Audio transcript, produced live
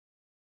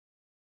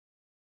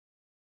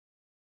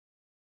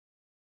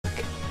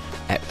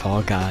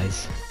Fall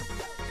Guys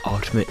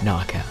Ultimate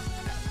Knockout.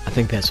 I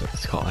think that's what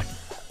it's called.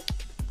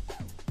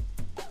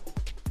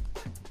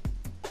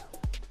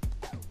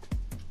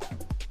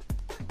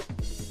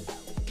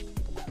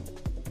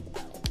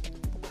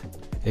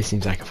 It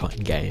seems like a fun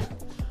game.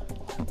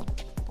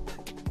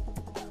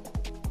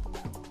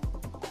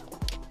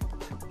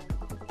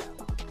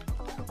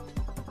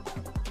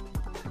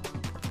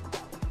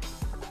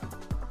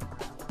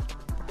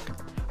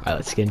 Alright,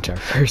 let's get into our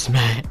first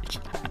match.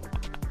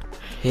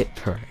 Hit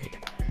Parade.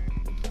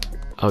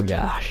 Oh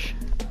gosh.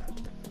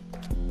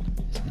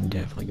 It's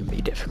definitely gonna be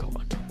a difficult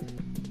one.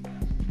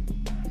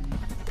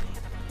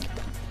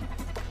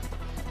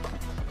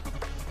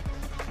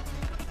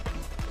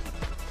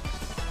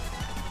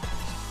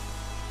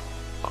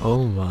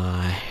 Oh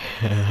my.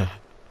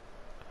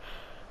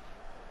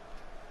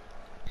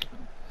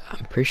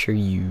 I'm pretty sure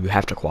you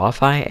have to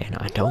qualify, and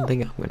I don't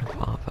think I'm gonna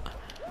qualify.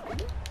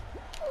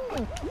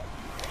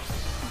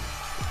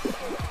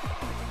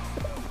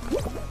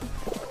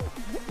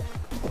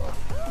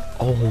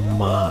 Oh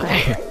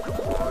my.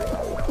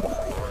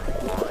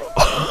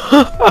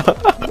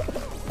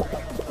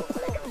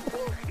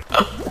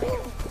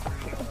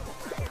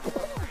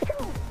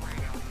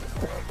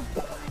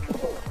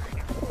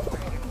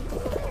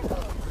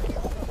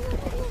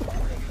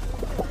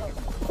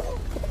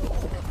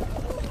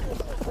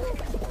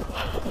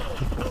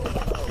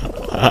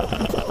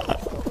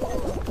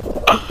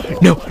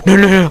 No, no,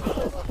 no, no.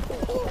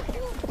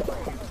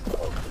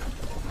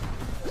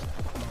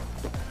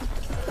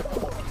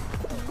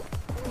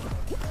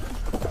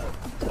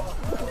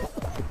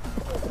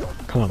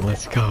 Come on,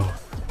 let's go.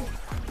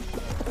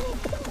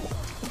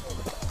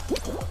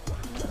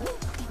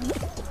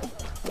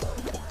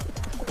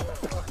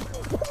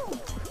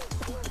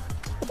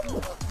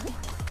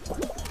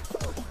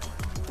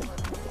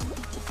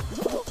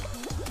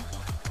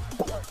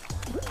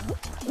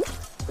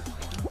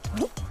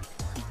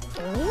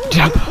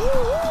 Jump.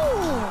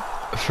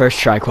 First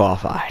try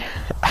qualified.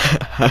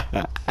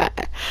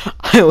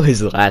 I was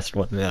the last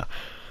one though.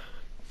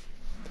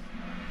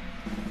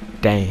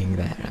 Dang,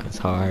 that was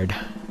hard.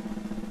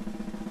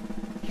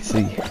 You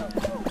see.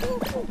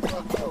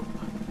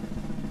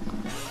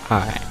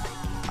 Alright.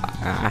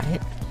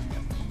 Alright.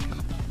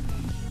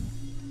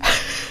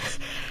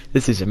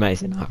 This is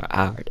amazing.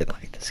 I already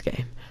like this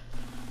game.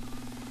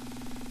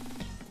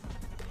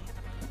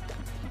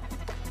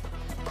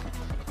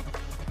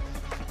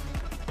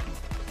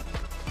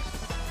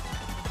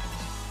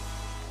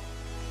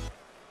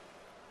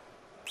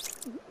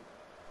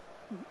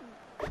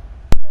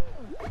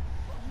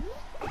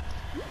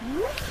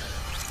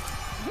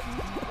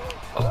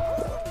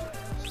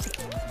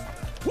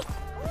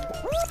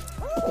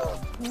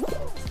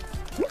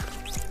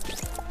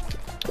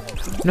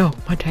 No,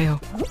 my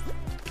tail.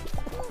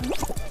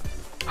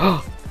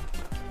 Oh.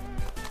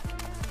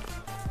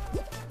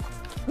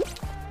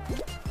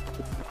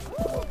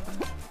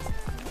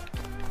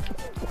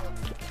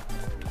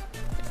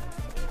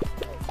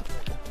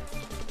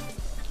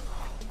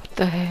 What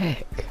the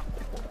heck?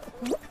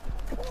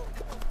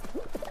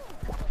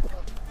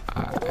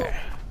 Alright.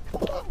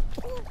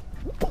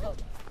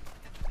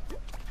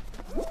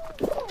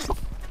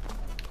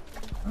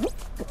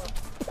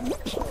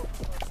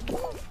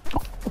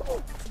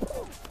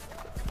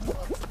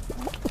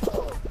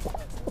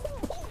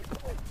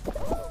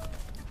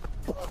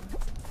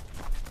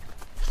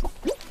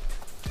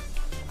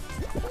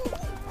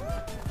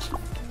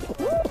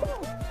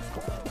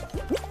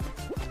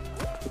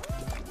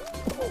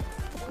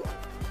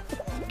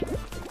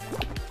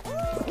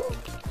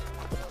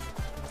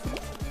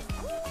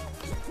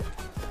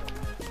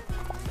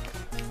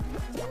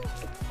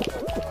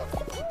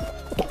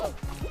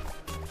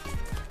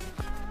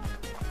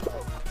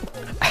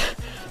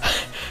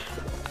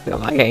 I feel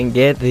like I can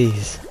get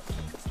these.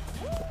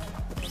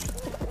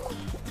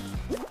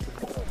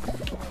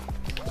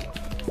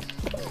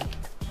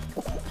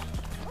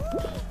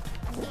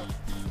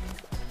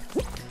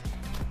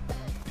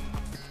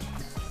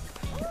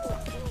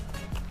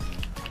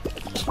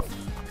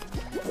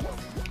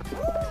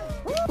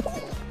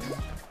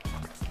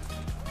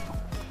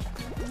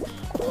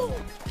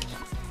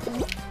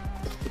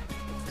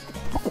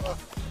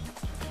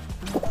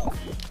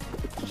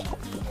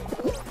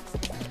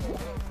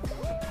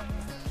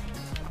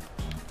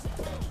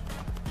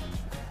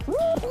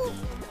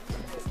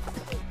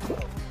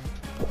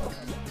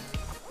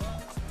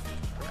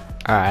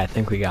 Alright, I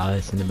think we got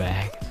this in the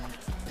bag.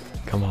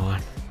 Come on.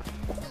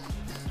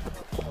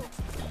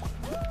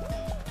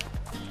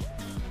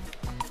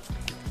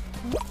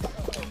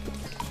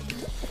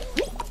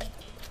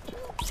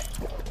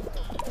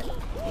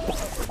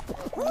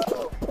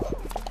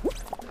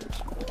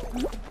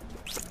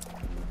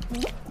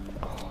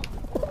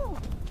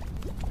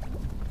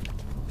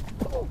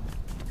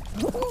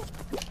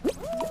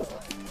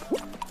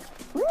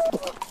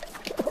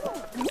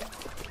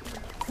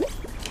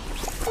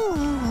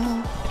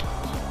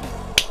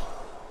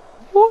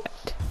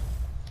 What?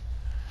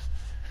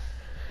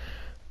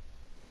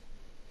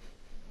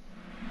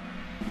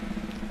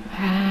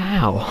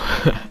 How?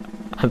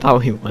 I thought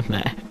we won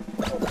that.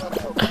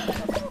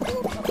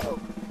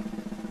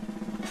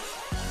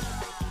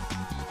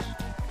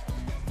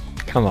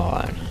 Come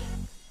on.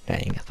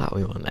 Dang, I thought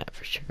we won that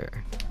for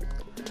sure.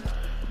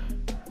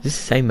 Is this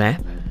the same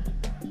map?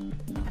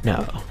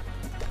 No.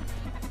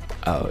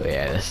 Oh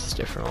yeah, this is a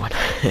different one.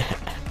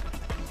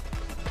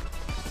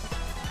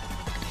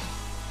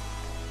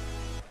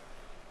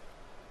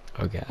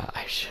 Oh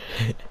gosh.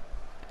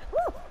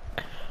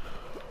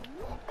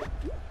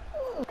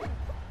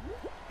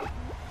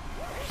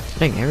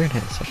 Dang, everyone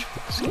has such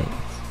cool skins.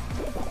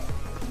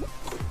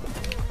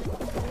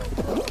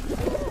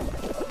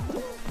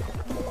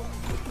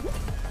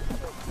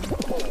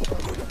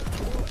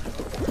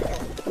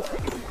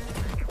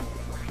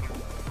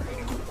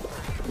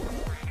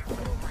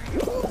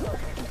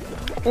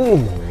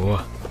 Ooh.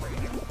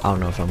 I don't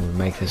know if I'm gonna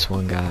make this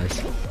one,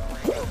 guys.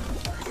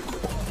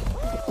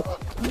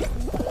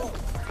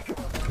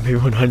 Be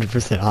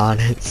 100%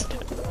 honest.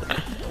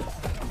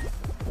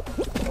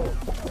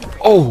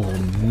 Oh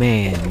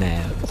man,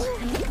 that was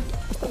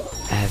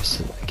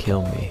absolutely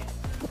kill me.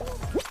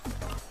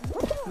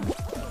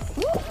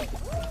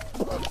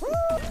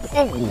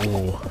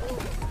 Oh.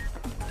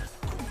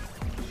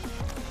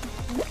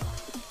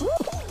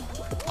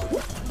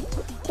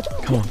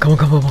 Come on, come on,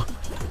 come on, come on.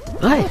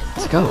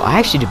 Let's go. I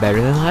actually did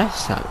better than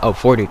last time. Oh,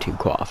 42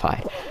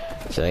 qualified.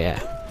 So yeah.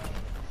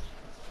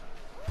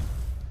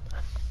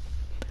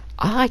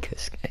 I like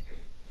this game.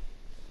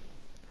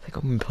 I think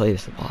I'm gonna play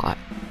this a lot.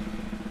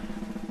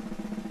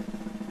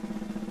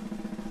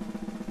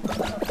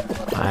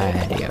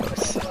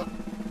 Adios.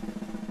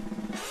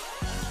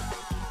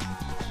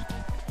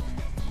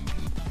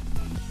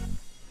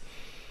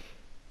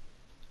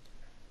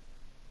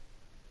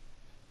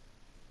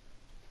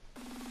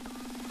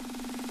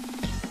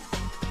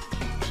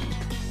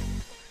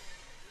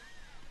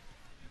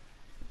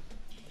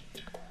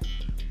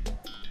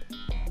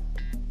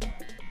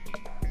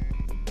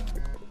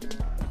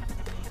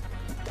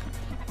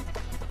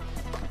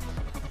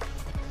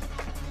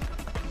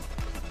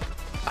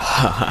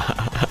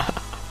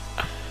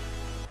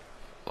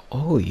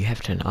 Oh, you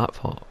have to not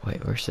fall.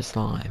 Wait, where's the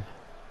slime?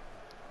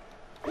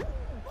 I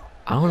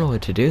don't know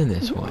what to do in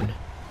this one.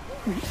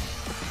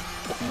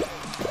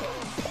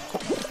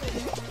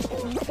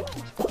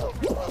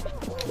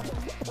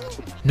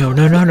 No,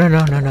 no, no, no,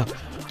 no, no, no.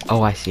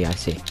 Oh, I see, I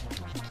see.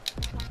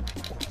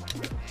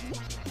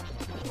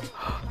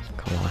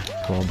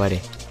 Come on,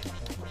 buddy.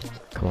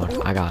 Come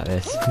on, I got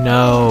this.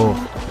 No.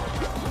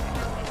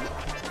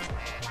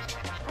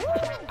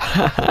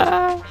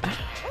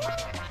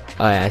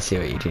 Oh yeah, I see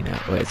what you do now.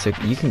 Wait, so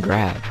you can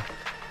grab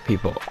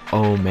people.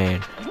 Oh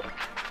man.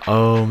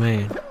 Oh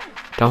man.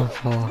 Don't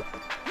fall.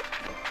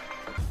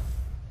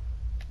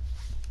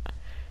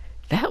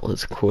 That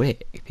was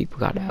quick. People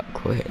got out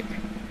quick.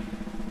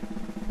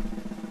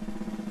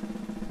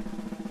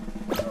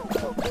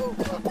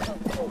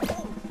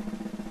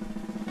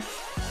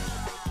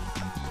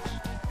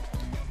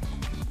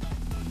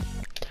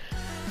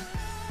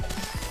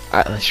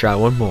 Alright, let's try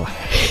one more.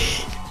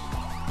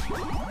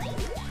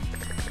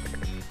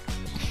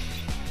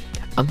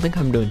 I don't think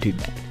I'm doing too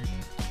bad.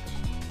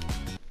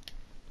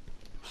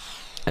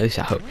 At least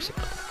I hope so.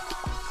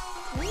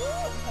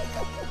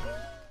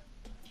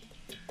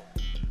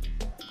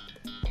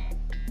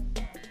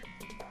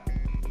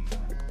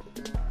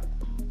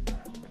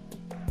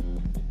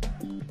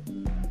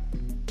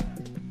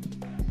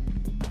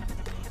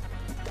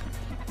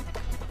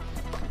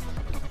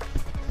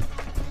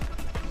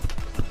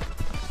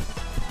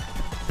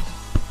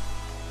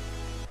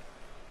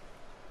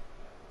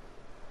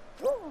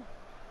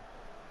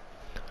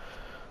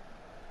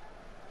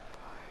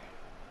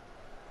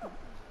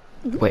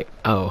 Wait,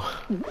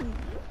 oh.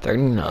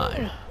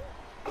 39.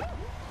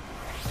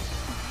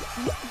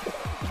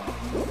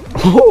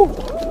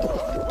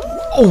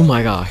 Oh! Oh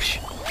my gosh.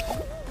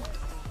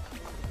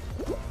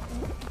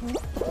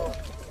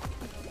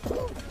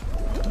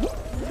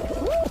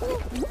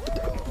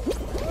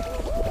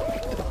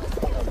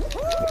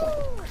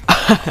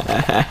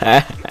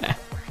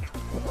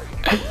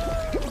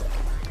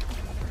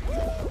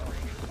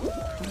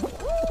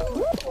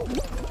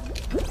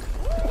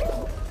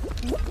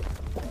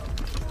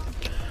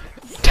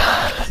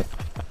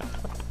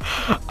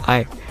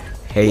 I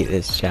hate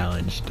this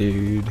challenge,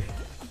 dude.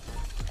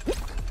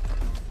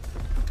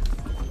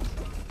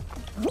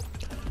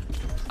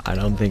 I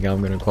don't think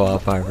I'm gonna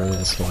qualify for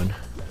this one.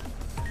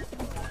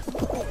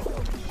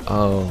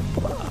 Oh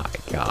my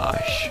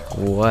gosh.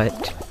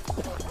 What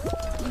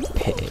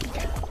pig.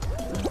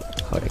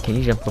 Hold on, can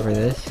you jump over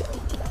this?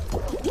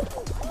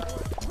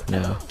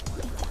 No.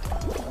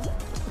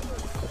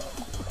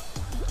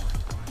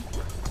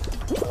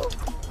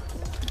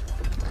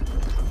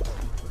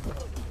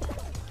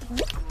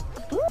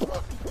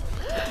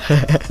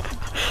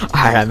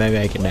 Alright, I may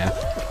make it now.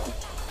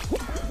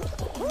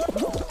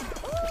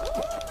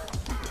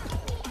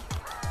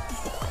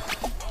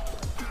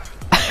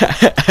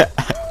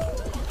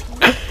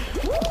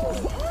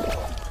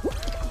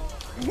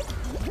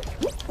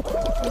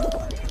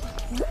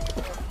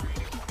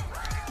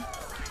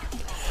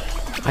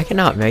 I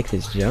cannot make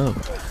this jump.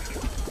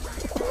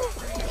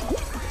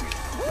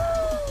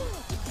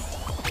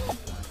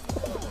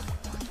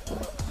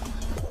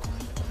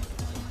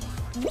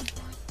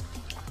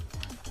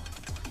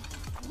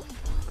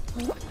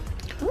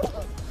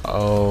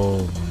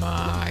 Oh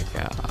my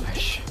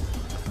gosh.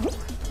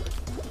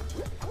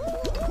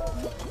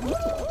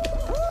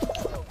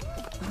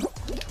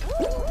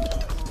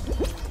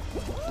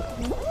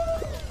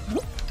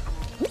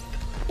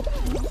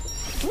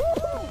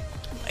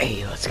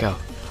 Hey, let's go.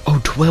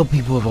 Oh, 12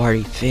 people have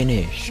already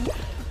finished.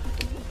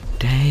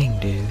 Dang,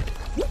 dude.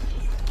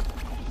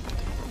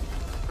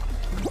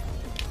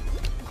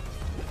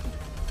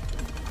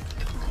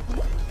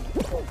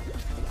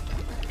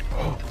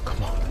 Oh,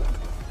 come on.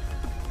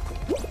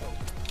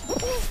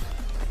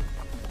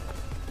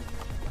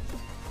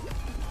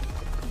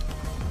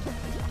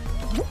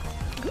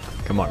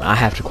 Come on, I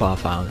have to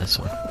qualify on this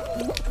one.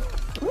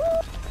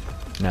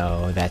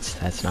 No,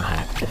 that's not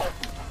happening.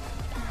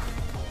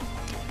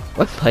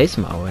 What place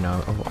am I in?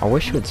 I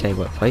wish you would say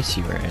what place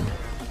you were in.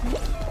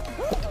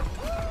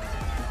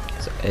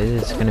 So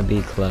it's gonna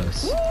be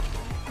close.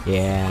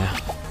 Yeah.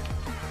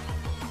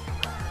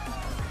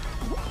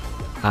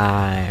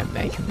 I am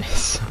making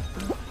this.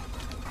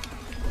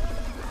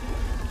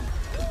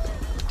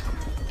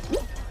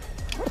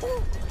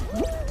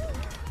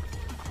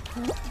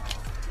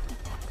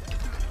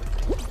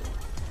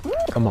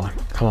 Come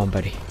on,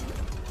 buddy.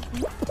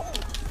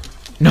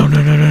 No,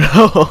 no, no, no,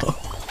 no.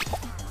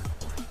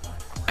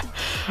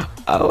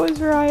 I was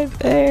right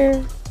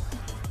there.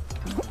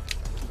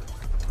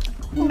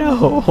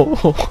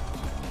 No.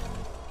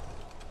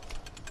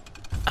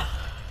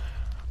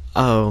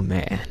 Oh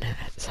man,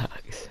 that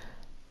sucks.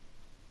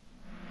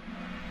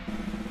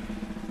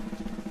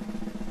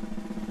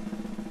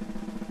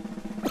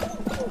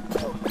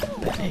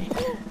 Dang.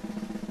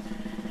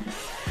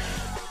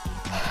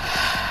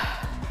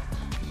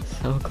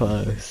 So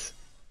close.